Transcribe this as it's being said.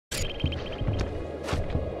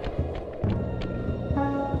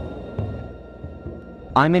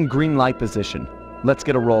I'm in green light position. Let's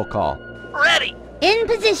get a roll call. Ready! In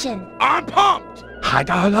position. I'm pumped!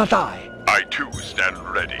 I too stand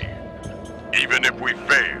ready. Even if we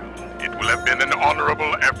fail, it will have been an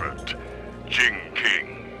honorable effort. Jing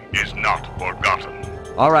King is not forgotten.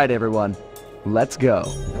 All right, everyone. Let's go.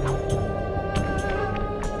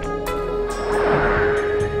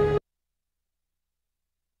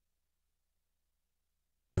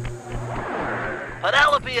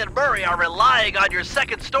 Penelope and Murray are relying on your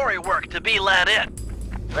second story work to be let in.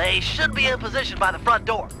 They should be in position by the front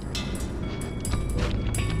door.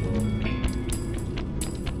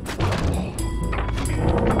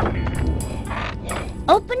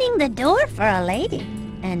 Opening the door for a lady.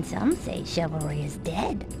 And some say chivalry is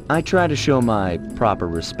dead. I try to show my proper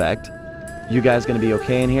respect. You guys gonna be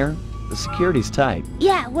okay in here? The security's tight.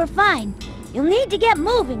 Yeah, we're fine. You'll need to get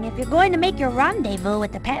moving if you're going to make your rendezvous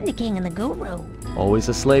with the Panda King and the Guru. Always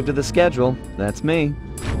a slave to the schedule. That's me.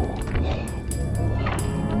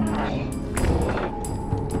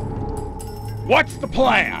 What's the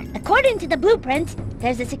plan? According to the blueprints,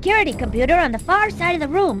 there's a security computer on the far side of the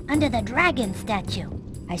room under the dragon statue.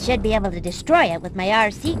 I should be able to destroy it with my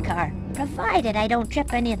RC car, provided I don't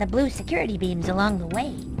trip any of the blue security beams along the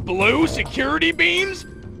way. Blue security beams?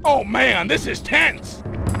 Oh man, this is tense!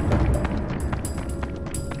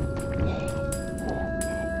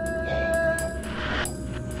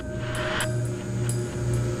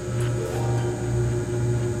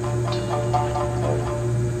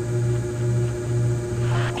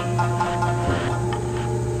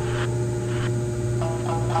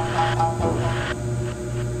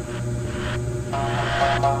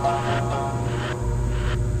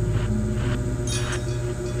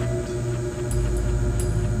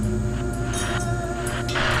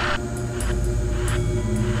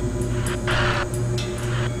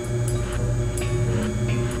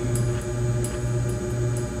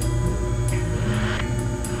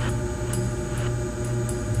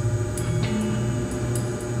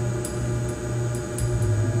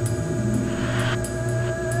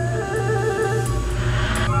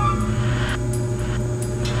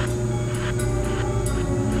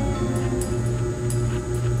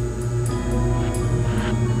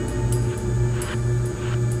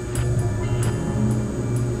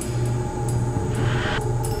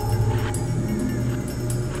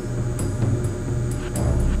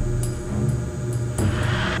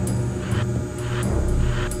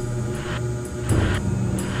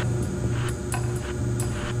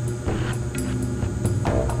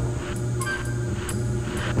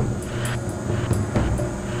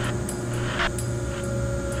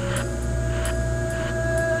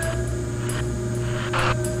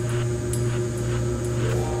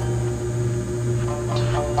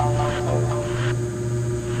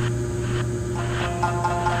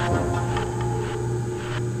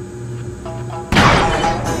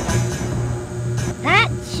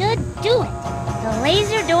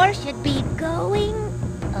 laser door should be going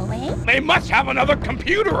away? They must have another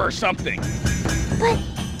computer or something. But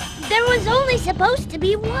there was only supposed to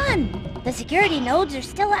be one. The security nodes are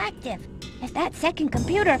still active. If that second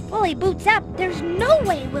computer fully boots up, there's no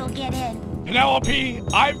way we'll get in. Penelope,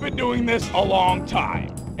 I've been doing this a long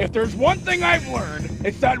time. If there's one thing I've learned,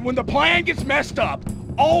 it's that when the plan gets messed up,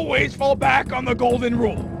 always fall back on the golden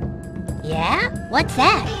rule. Yeah? What's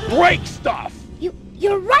that? Break stuff!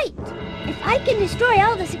 You're right! If I can destroy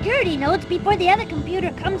all the security nodes before the other computer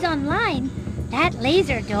comes online, that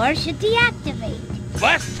laser door should deactivate.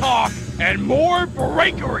 Less talk and more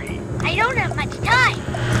breakery! I don't have much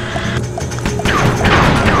time!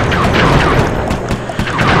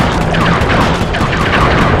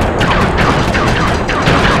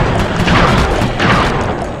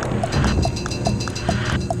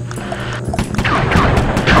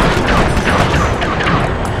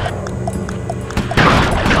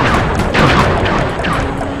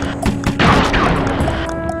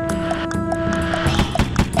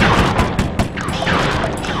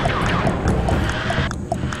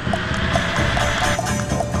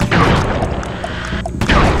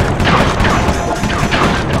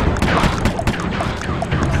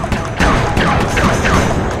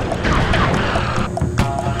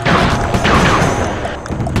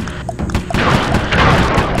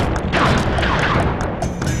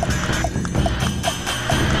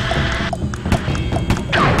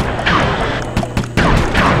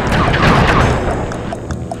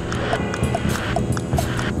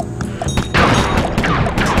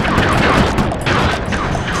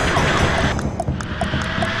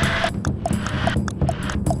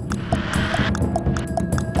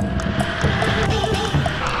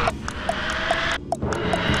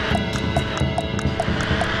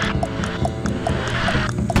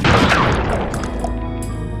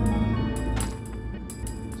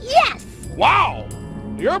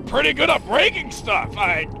 pretty good at breaking stuff.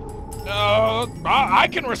 I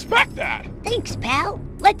can respect that. Thanks, pal.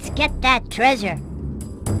 Let's get that treasure.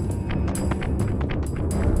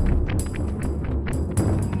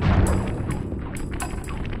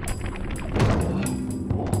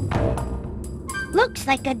 Looks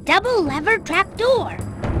like a double lever trapdoor.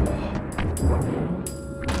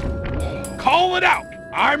 Call it out.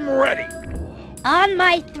 I'm ready. On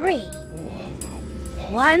my 3.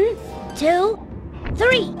 1, 2,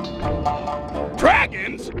 3.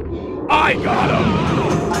 Dragons? I got 'em.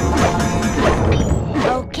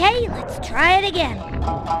 Okay, let's try it again.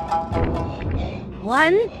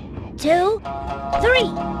 1, 2,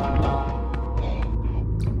 3.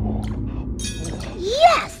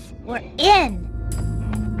 Yes! We're in!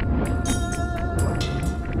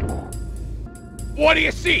 What do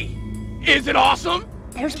you see? Is it awesome?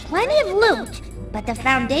 There's plenty of loot, but the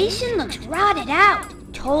foundation looks rotted out.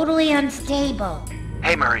 Totally unstable.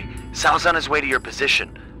 Hey, Murray. Sal's on his way to your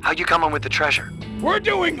position. How you coming with the treasure? We're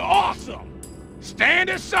doing awesome. Stand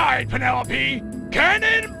aside, Penelope.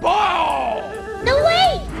 Cannonball! No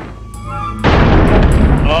way!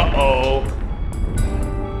 Uh-oh.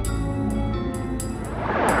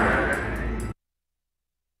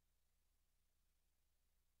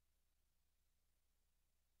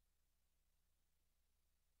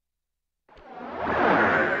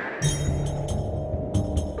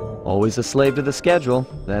 Always a slave to the schedule.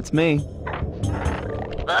 That's me.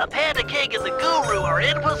 The Panda King and the Guru are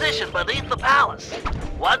in position beneath the palace.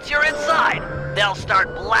 Once you're inside, they'll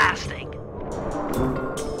start blasting.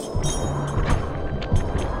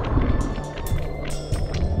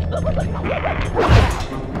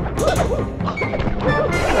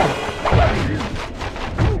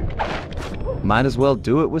 Might as well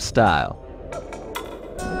do it with style.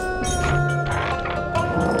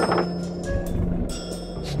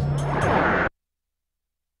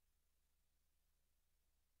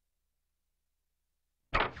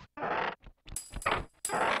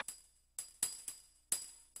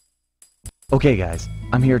 Okay guys,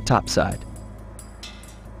 I'm here topside.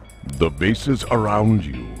 The vases around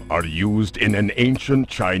you are used in an ancient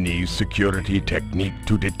Chinese security technique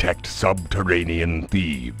to detect subterranean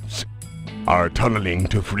thieves. Our tunneling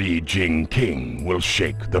to free Jing King will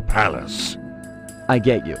shake the palace. I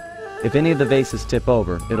get you. If any of the vases tip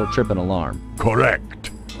over, it'll trip an alarm.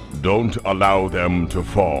 Correct. Don't allow them to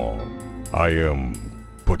fall. I am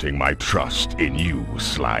putting my trust in you,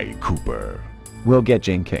 Sly Cooper. We'll get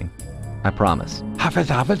Jing King. I promise.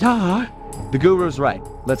 The Guru's right.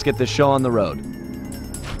 Let's get this show on the road.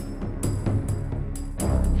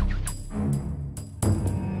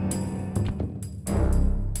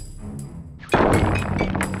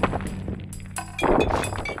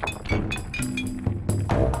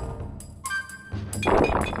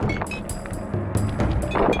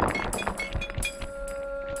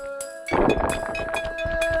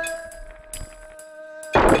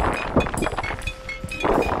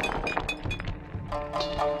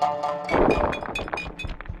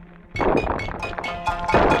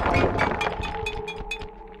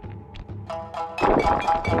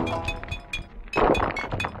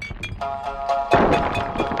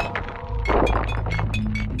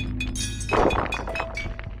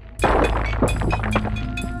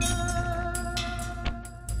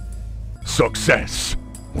 Success!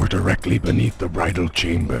 We're directly beneath the bridal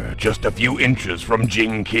chamber, just a few inches from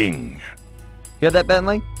Jing King. Hear that,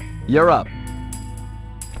 Bentley? You're up.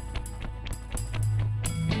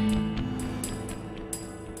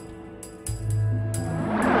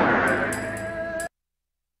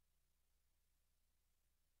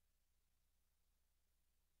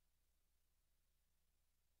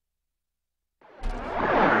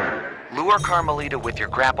 Lure Carmelita with your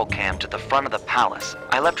grapple cam to the front of the palace.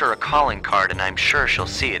 I left her a calling card and I'm sure she'll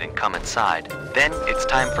see it and come inside. Then it's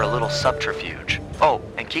time for a little subterfuge. Oh,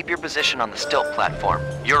 and keep your position on the stilt platform.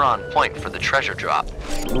 You're on point for the treasure drop.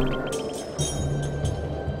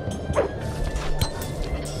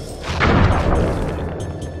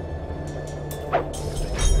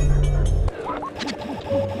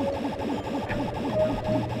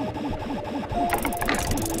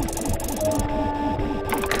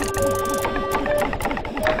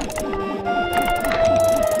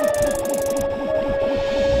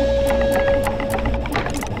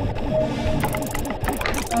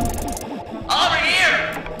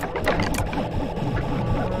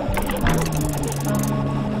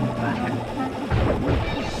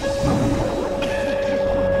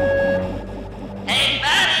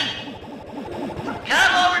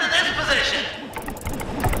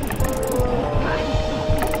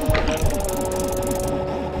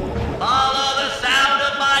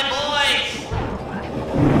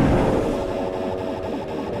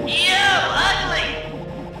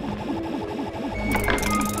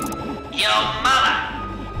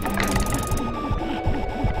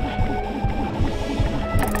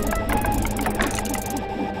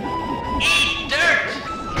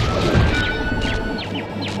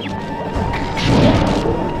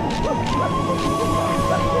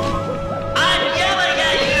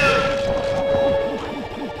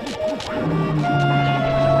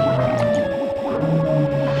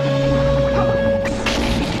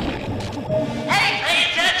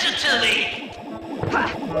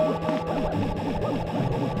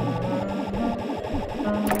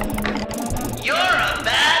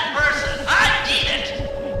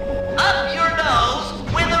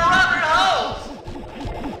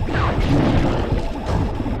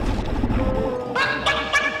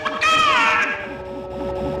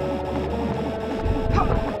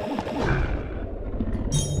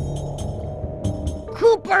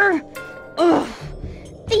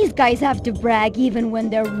 guys have to brag even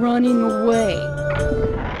when they're running away.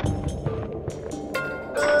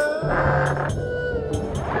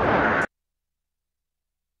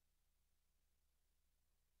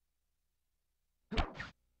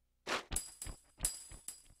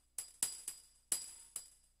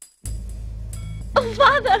 Oh,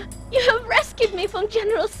 Father! You have rescued me from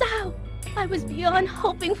General Sao! I was beyond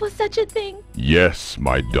hoping for such a thing. Yes,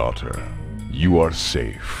 my daughter. You are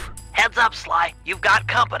safe. Heads up, Sly. You've got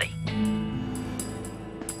company.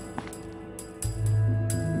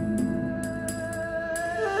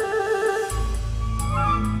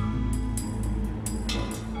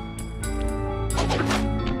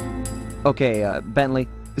 Okay, Bentley.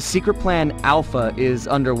 Secret Plan Alpha is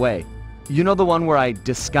underway. You know the one where I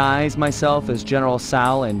disguise myself as General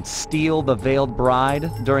Sal and steal the veiled bride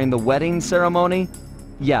during the wedding ceremony?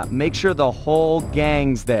 Yeah, make sure the whole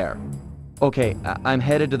gang's there. Okay, I'm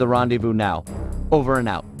headed to the rendezvous now. Over and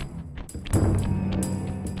out.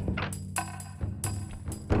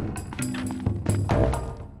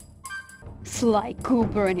 Sly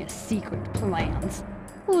Cooper and his secret plans.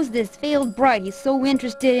 Who's this veiled bride he's so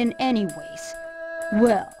interested in anyways?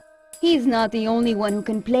 Well, he's not the only one who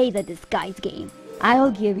can play the disguise game. I'll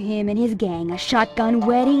give him and his gang a shotgun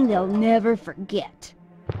wedding they'll never forget.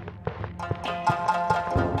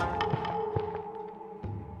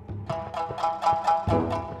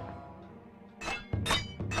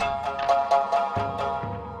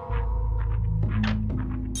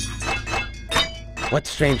 What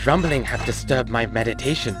strange rumbling hath disturbed my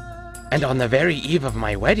meditation, and on the very eve of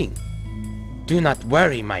my wedding? Do not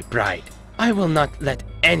worry, my bride. I will not let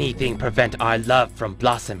anything prevent our love from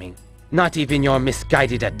blossoming, not even your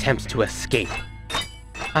misguided attempts to escape.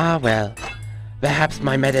 Ah well, perhaps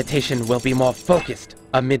my meditation will be more focused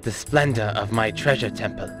amid the splendor of my treasure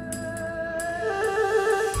temple.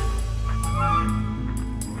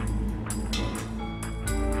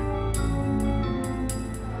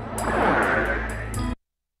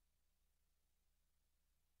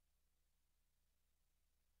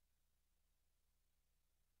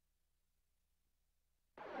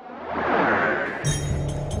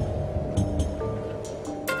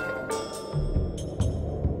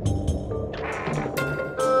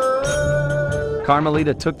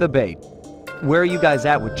 Carmelita took the bait. Where are you guys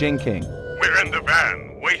at with Jin King? We're in the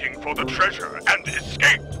van, waiting for the treasure and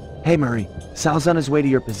escape. Hey Murray, Sal's on his way to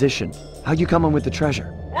your position. How you coming with the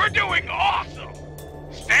treasure? We're doing awesome!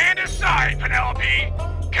 Stand aside, Penelope!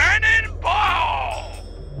 Cannonball!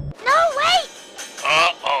 No, wait!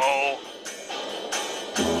 Uh-oh.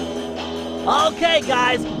 Okay,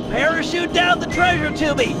 guys, parachute down the treasure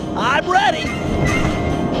to me. I'm ready.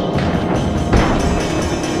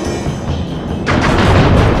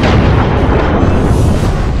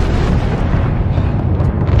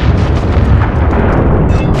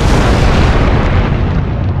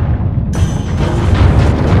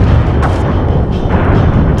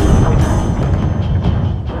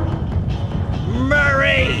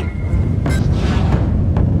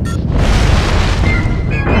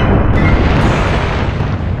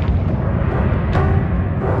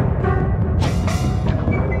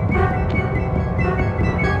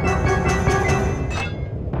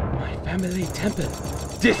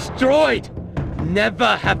 Destroyed!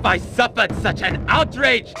 Never have I suffered such an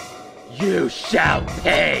outrage! You shall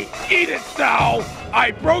pay! Eat it, Sal!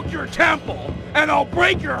 I broke your temple, and I'll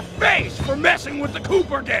break your face for messing with the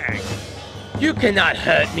Cooper gang! You cannot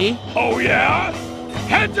hurt me! Oh yeah?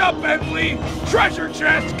 Heads up, Bentley! Treasure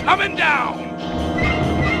chest coming down!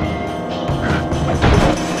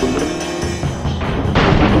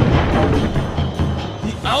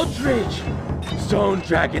 The outrage! Stone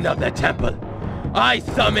Dragon of the Temple! I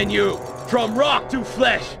summon you from rock to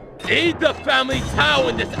flesh! Aid the family Tao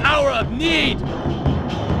in this hour of need!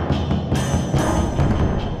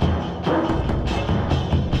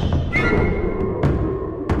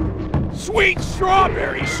 Sweet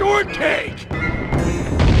strawberry shortcake!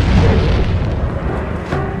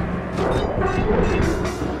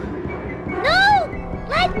 No!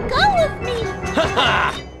 Let go of me! Ha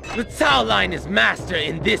ha! The Tao line is master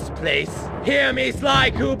in this place! Hear me,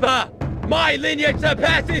 Sly Cooper! My lineage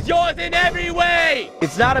surpasses yours in every way!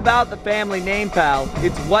 It's not about the family name, pal.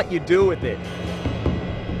 It's what you do with it.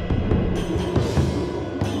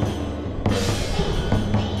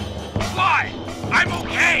 Sly! I'm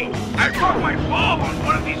okay! I broke my fall on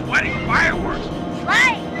one of these wedding fireworks!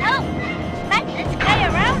 Sly, help! Smack this guy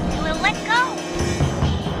around and we'll let go!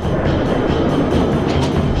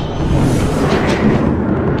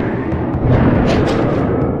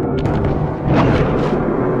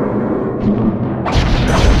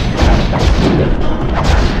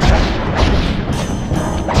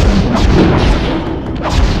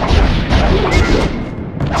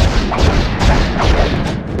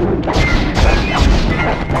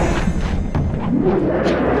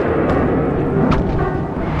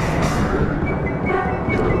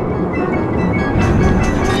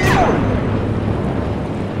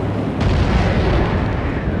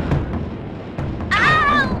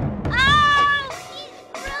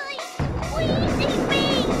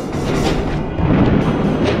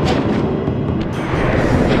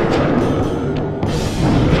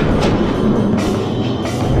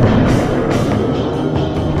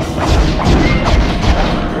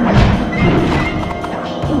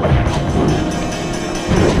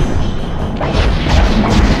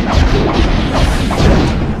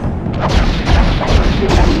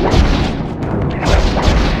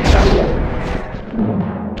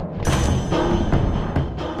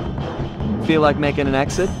 Feel like making an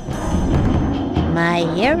exit? My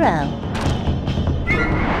hero.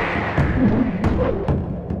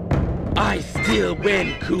 I still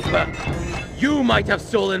win, Cooper. You might have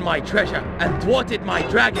stolen my treasure and thwarted my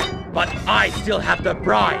dragon, but I still have the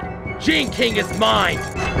bride. Jing King is mine!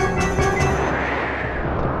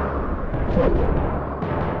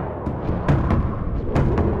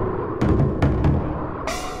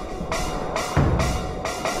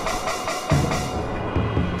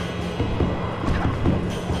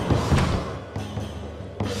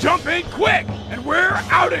 Jump in quick, and we're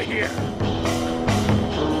out of here!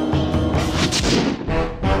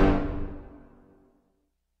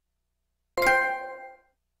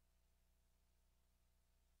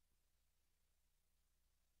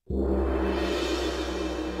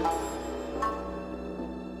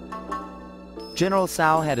 General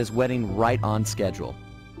Tsao had his wedding right on schedule.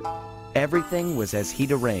 Everything was as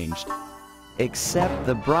he'd arranged, except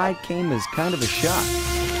the bride came as kind of a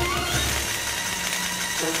shock.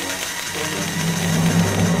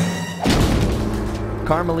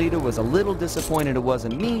 Carmelita was a little disappointed it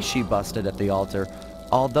wasn't me she busted at the altar,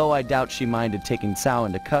 although I doubt she minded taking Tsao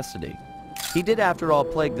into custody. He did, after all,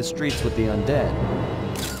 plague the streets with the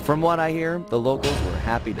undead. From what I hear, the locals were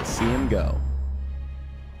happy to see him go.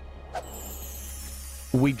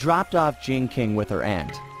 We dropped off Jing King with her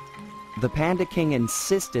aunt. The Panda King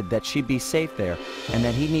insisted that she'd be safe there and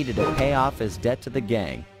that he needed to pay off his debt to the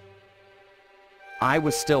gang. I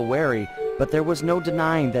was still wary, but there was no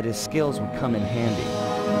denying that his skills would come in handy.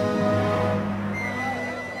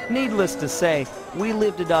 Needless to say, we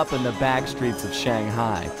lived it up in the back streets of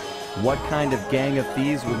Shanghai. What kind of gang of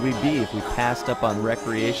thieves would we be if we passed up on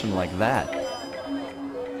recreation like that?